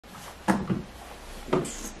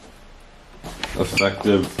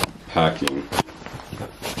Effective packing.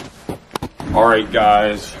 Alright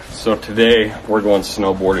guys, so today we're going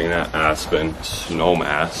snowboarding at Aspen,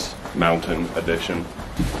 Snowmass Mountain Edition.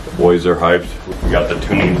 The boys are hyped. We got the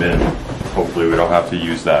tuning bin. Hopefully we don't have to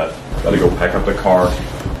use that. Gotta go pack up the car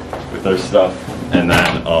with their stuff and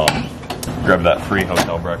then grab that free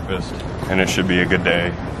hotel breakfast. And it should be a good day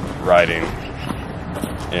riding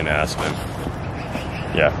in Aspen.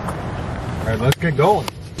 Yeah. Alright, let's get going.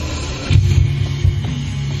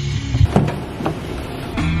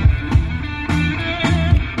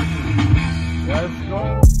 Let's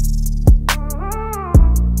go.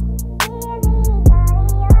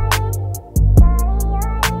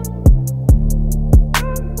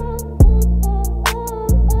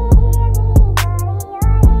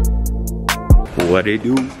 What it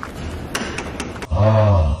do?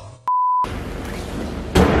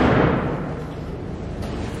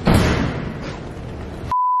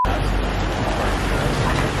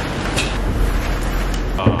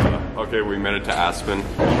 Okay, we made it to Aspen.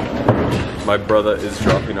 My brother is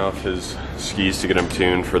dropping off his skis to get him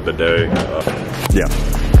tuned for the day. Yeah.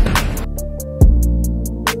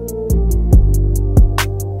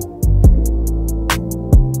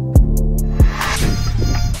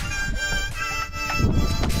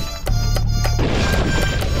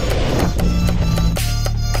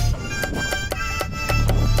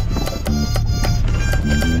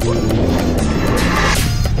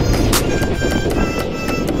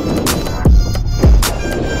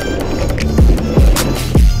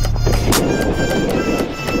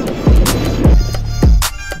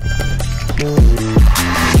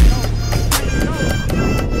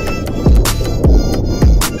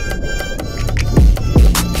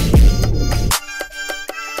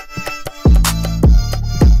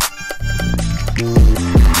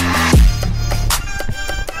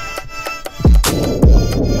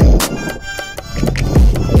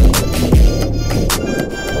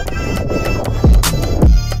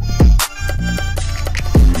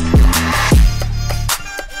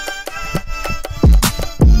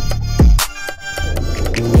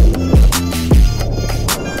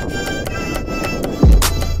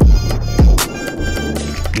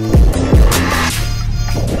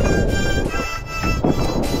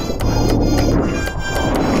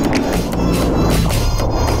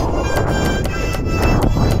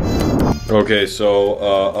 Okay, so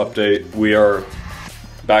update, we are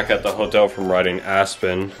back at the hotel from riding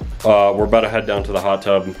Aspen. We're about to head down to the hot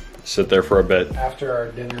tub, sit there for a bit. After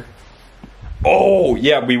our dinner. Oh,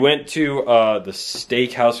 yeah, we went to the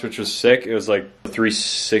steakhouse, which was sick. It was like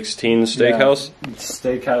 316 steakhouse. Yeah,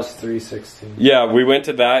 steakhouse 316. Yeah, we went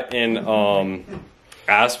to that in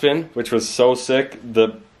Aspen, which was so sick.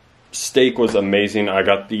 The steak was amazing. I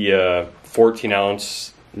got the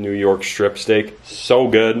 14-ounce New York strip steak. So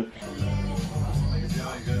good.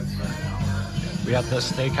 We at the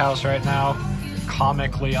steakhouse right now,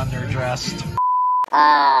 comically underdressed.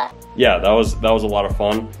 Yeah, that was a lot of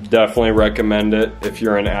fun. Definitely recommend it if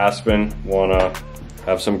you're in Aspen, wanna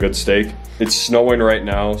have some good steak. It's snowing right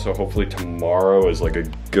now, so hopefully tomorrow is like a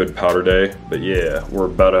good powder day. But yeah, we're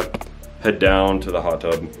about to head down to the hot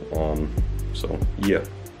tub. So yeah.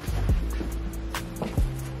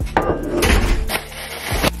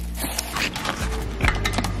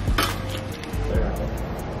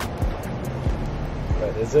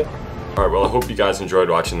 Is it? Alright, well I hope you guys enjoyed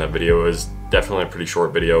watching that video. It was definitely a pretty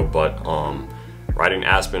short video, but riding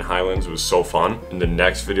Aspen Highlands was so fun. In the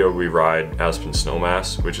next video we ride Aspen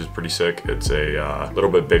Snowmass, which is pretty sick. It's a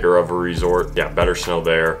little bit bigger of a resort. Yeah, better snow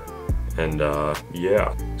there. And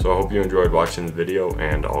yeah, so I hope you enjoyed watching the video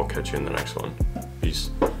and I'll catch you in the next one.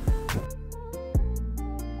 Peace.